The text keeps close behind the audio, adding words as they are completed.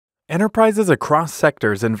Enterprises across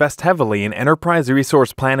sectors invest heavily in enterprise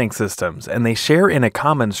resource planning systems, and they share in a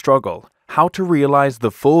common struggle: how to realize the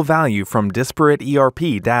full value from disparate ERP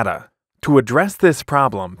data. To address this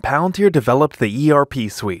problem, Palantir developed the ERP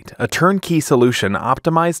Suite, a turnkey solution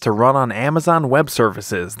optimized to run on Amazon Web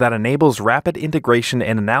Services that enables rapid integration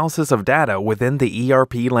and analysis of data within the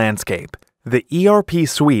ERP landscape. The ERP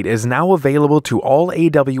Suite is now available to all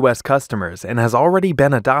AWS customers and has already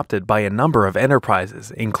been adopted by a number of enterprises,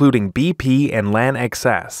 including BP and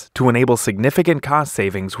LanXS, to enable significant cost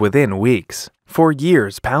savings within weeks. For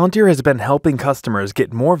years, Palantir has been helping customers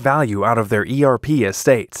get more value out of their ERP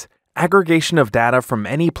estates. Aggregation of data from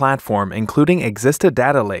any platform, including existing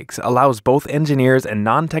data lakes, allows both engineers and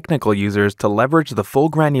non-technical users to leverage the full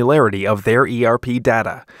granularity of their ERP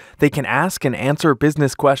data. They can ask and answer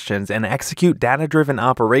business questions and execute data-driven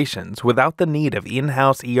operations without the need of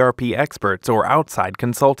in-house ERP experts or outside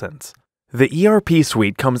consultants. The ERP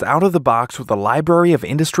Suite comes out of the box with a library of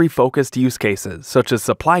industry-focused use cases, such as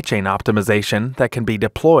supply chain optimization, that can be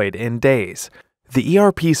deployed in days. The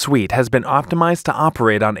ERP Suite has been optimized to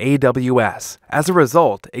operate on AWS. As a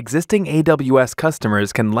result, existing AWS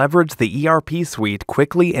customers can leverage the ERP Suite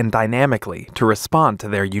quickly and dynamically to respond to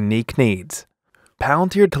their unique needs.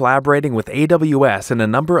 Palantir collaborating with AWS in a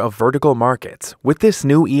number of vertical markets. With this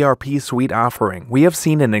new ERP Suite offering, we have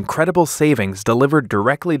seen an incredible savings delivered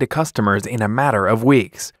directly to customers in a matter of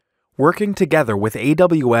weeks. Working together with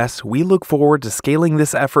AWS, we look forward to scaling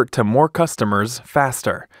this effort to more customers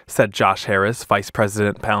faster, said Josh Harris, Vice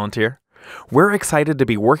President Palantir. We're excited to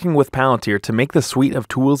be working with Palantir to make the suite of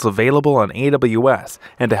tools available on AWS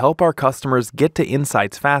and to help our customers get to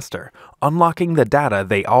insights faster, unlocking the data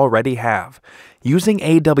they already have. Using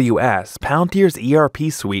AWS, Palantir's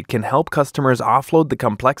ERP Suite can help customers offload the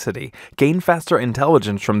complexity, gain faster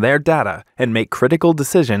intelligence from their data, and make critical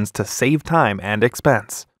decisions to save time and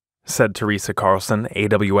expense, said Teresa Carlson,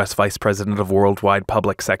 AWS Vice President of Worldwide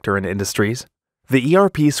Public Sector and Industries. The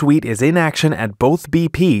ERP Suite is in action at both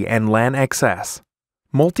BP and LanXS.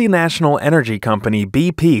 Multinational energy company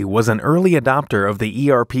BP was an early adopter of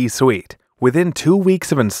the ERP Suite. Within 2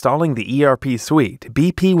 weeks of installing the ERP Suite,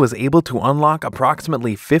 BP was able to unlock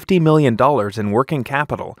approximately $50 million in working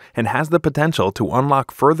capital and has the potential to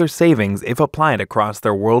unlock further savings if applied across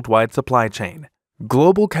their worldwide supply chain.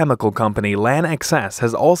 Global chemical company LanXS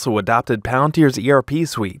has also adopted Palantir's ERP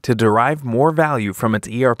Suite to derive more value from its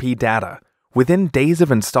ERP data. Within days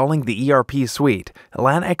of installing the ERP Suite,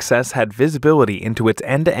 LanXS had visibility into its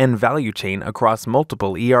end-to-end value chain across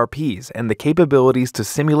multiple ERPs and the capabilities to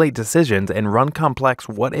simulate decisions and run complex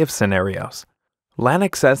what-if scenarios.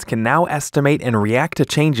 LanXS can now estimate and react to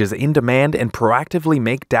changes in demand and proactively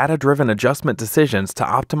make data-driven adjustment decisions to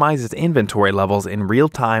optimize its inventory levels in real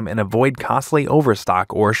time and avoid costly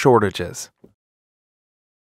overstock or shortages.